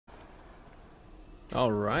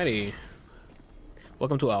Alrighty.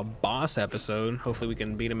 Welcome to our boss episode. Hopefully we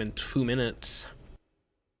can beat him in 2 minutes.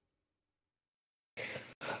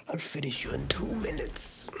 I'll finish you in 2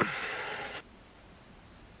 minutes.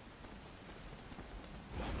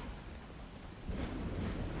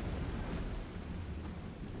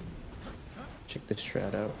 Check this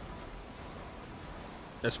strat out.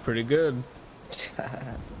 That's pretty good.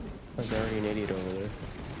 There's already an idiot over there.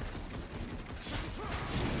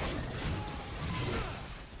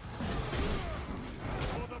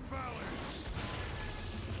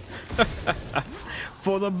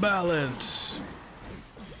 For the balance.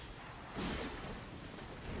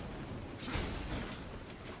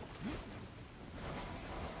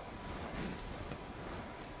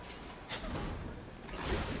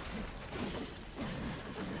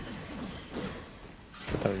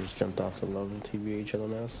 I thought I just jumped off the level TBH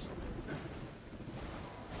LMS.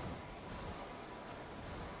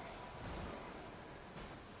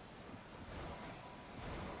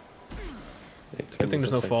 Good thing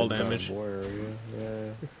there's no fall damage.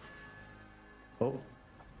 Yeah. Oh.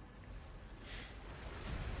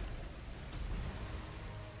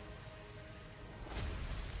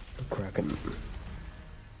 Kraken.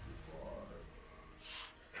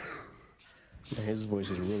 His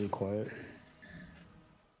voice is really quiet.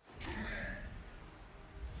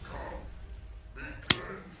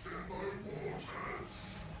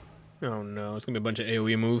 Oh no, it's gonna be a bunch of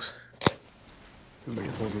AoE moves. Somebody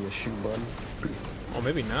holding the shoot button. Oh,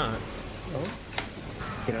 maybe not. Oh.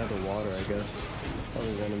 Get out of the water, I guess. All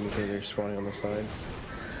these enemies that are spawning on the sides.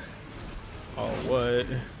 Oh, what?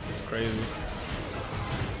 That's crazy.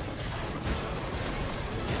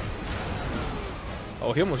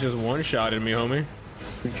 Oh, he almost just one-shotted me, homie.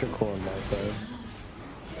 Creature core on my side.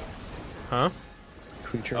 Huh?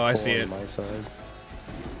 Creature Oh, I core see it. on my side.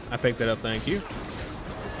 I picked it up, thank you.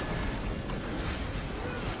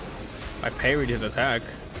 I parried his attack.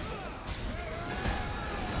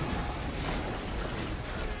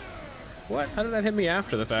 What? How did that hit me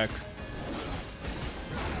after the fact?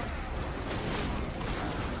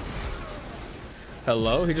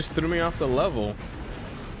 Hello? He just threw me off the level.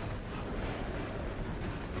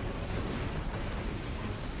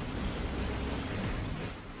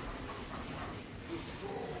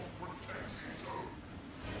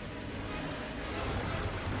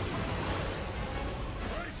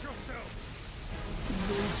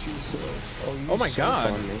 Oh my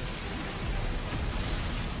god.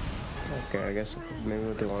 Okay, I guess maybe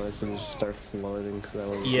what they want us to do is just start floating because that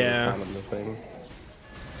was yeah. kind of the thing.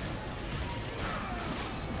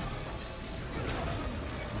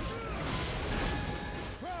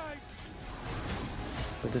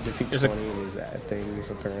 But the defeat 20 was that things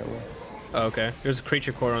apparently. Oh, okay, there's a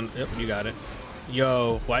creature core on. Yep, you got it.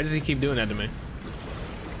 Yo, why does he keep doing that to me?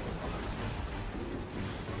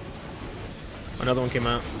 Another one came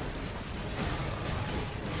out.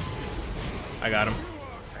 I got him.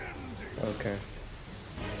 Okay.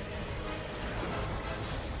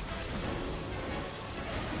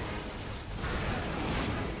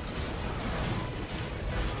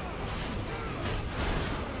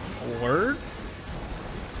 Word?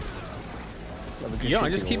 Yo, I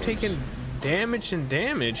just keep taking damage and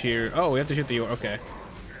damage here. Oh, we have to shoot the orb. Okay.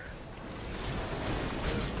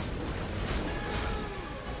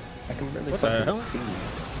 I can really What the hell? see.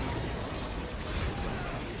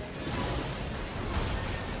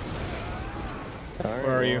 Right,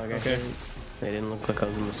 Where are you? Like okay. They didn't look like I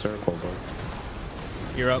was in the circle,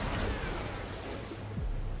 but You're up.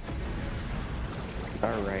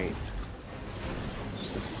 alright.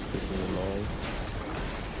 This is annoying.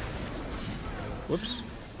 Whoops.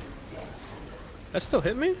 That still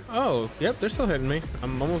hit me? Oh, yep, they're still hitting me.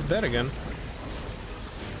 I'm almost dead again.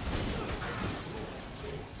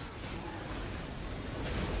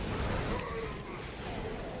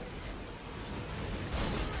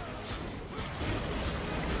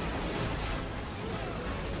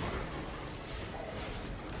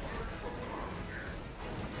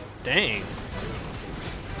 Dang.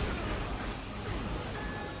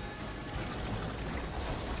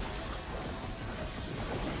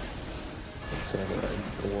 So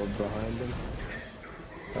an orb behind him.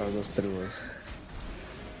 Oh, those through us.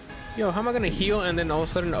 Yo, how am I gonna heal and then all of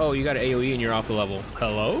a sudden, oh, you got an AoE and you're off the level?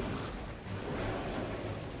 Hello?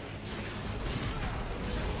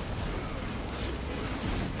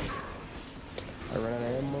 I ran out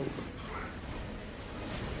of ammo.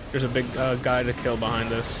 There's a big guy to kill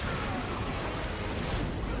behind us.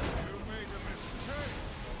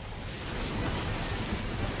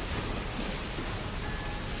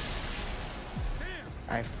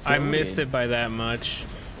 I missed it by that much.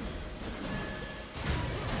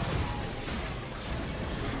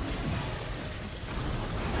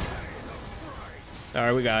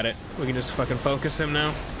 Alright, we got it. We can just fucking focus him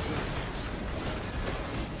now.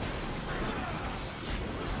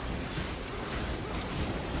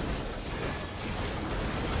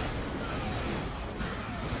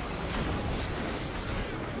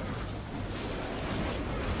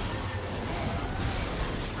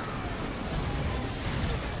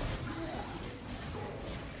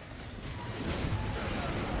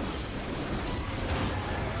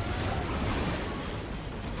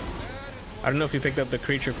 I don't know if you picked up the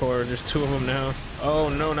creature core. There's 2 of them now. Oh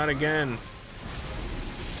no, not again.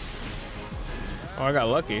 Oh, I got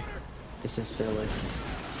lucky. This is silly.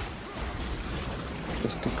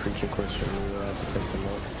 Let's do creature cores for me. I have to pick them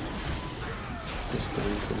up. There's 3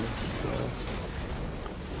 for me.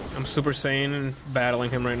 Yeah. I'm Super Saiyan and battling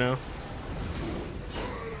him right now.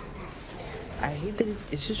 I hate that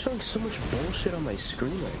it's just showing so much bullshit on my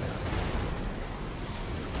screen right now.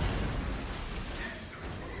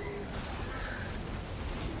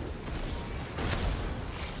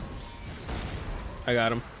 I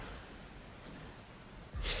got him.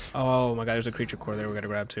 Oh my god, there's a creature core there we gotta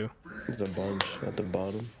grab too. There's a bunch at the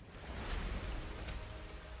bottom.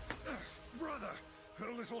 Brother,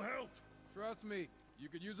 a little help. Trust me, you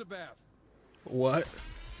could use a bath. What?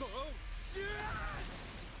 Oh, shit!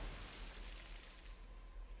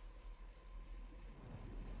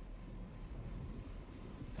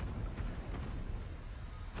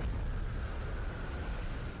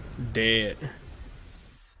 Dead.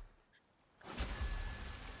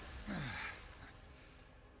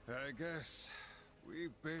 I guess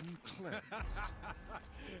we've been cleansed.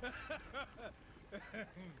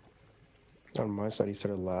 On my side, he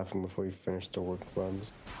started laughing before he finished the word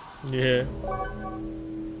cleanse. Yeah.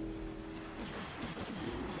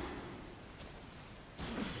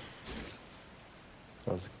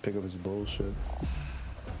 I was pick up his bullshit.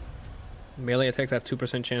 Melee attacks have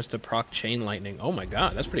 2% chance to proc chain lightning. Oh my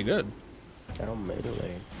god, that's pretty good. I don't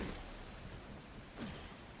melee.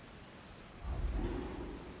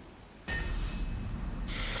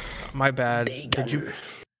 My bad. Dagon.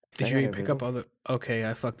 Did you pick up other? Okay,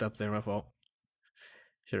 I fucked up there. My fault.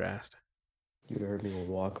 Should have asked. You heard me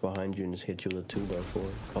walk behind you and just hit you with a 2x4.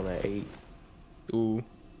 Call that 8. Ooh.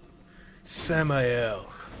 Samael.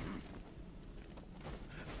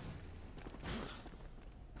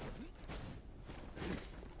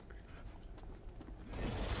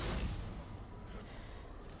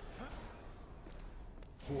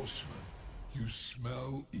 Horseman, you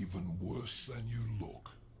smell even worse than you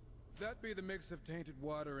look. That be the mix of tainted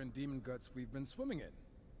water and demon guts we've been swimming in.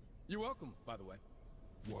 You're welcome, by the way.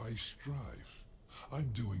 Why strife? I'm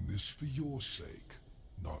doing this for your sake,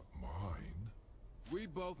 not mine. We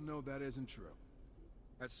both know that isn't true.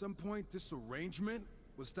 At some point, this arrangement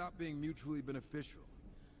will stop being mutually beneficial.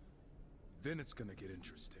 Then it's gonna get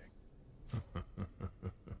interesting.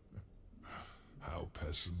 How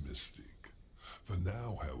pessimistic. For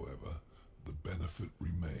now, however, the benefit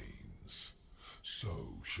remains.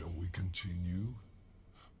 So, shall we continue?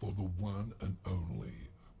 For the one and only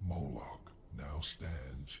Moloch now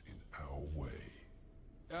stands in our way.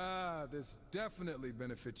 Ah, this definitely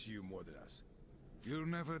benefits you more than us. You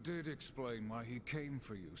never did explain why he came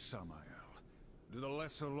for you, Samael. Do the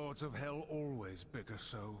lesser lords of hell always bicker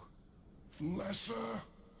so? Lesser?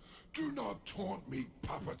 Do not taunt me,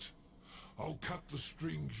 puppet. I'll cut the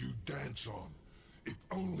strings you dance on, if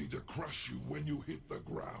only to crush you when you hit the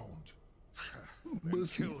ground. Then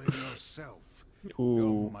kill him yourself. Ooh.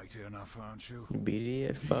 You're mighty enough, aren't you?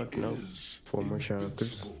 BD? Fuck no. 4 more chapters.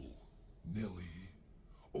 Invincible, Nilly.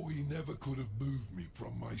 Or he never could have moved me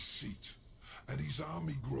from my seat, and his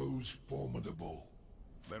army grows formidable.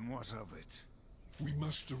 Then what of it? We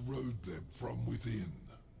must erode them from within,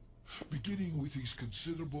 beginning with his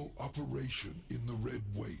considerable operation in the Red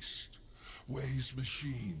Waste, where his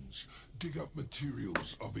machines dig up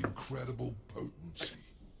materials of incredible potency.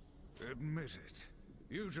 Admit it.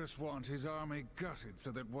 You just want his army gutted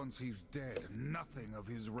so that once he's dead, nothing of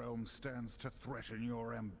his realm stands to threaten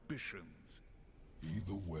your ambitions.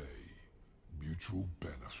 Either way, mutual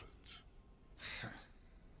benefit.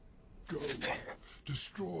 Go,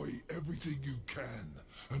 destroy everything you can,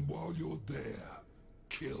 and while you're there,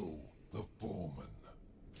 kill the foreman.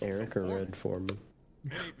 Eric or Red Foreman?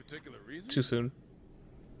 Any particular reason? Too soon.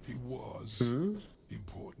 He was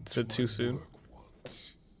important Said to too my soon. work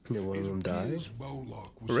once. Did one of them die? appears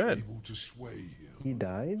Moloch was Red. able to sway him. He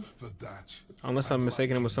died? For that, Unless I'm I'd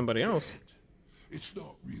mistaken like him with somebody else. dead. It's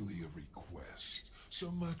not really a request,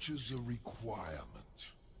 so much as a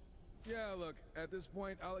requirement. Yeah, look, at this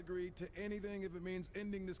point, I'll agree to anything if it means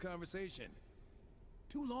ending this conversation.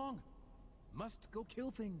 Too long. Must go kill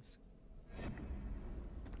things.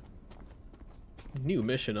 New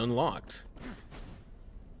mission unlocked.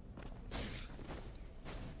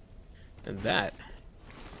 And that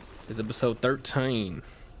is episode 13.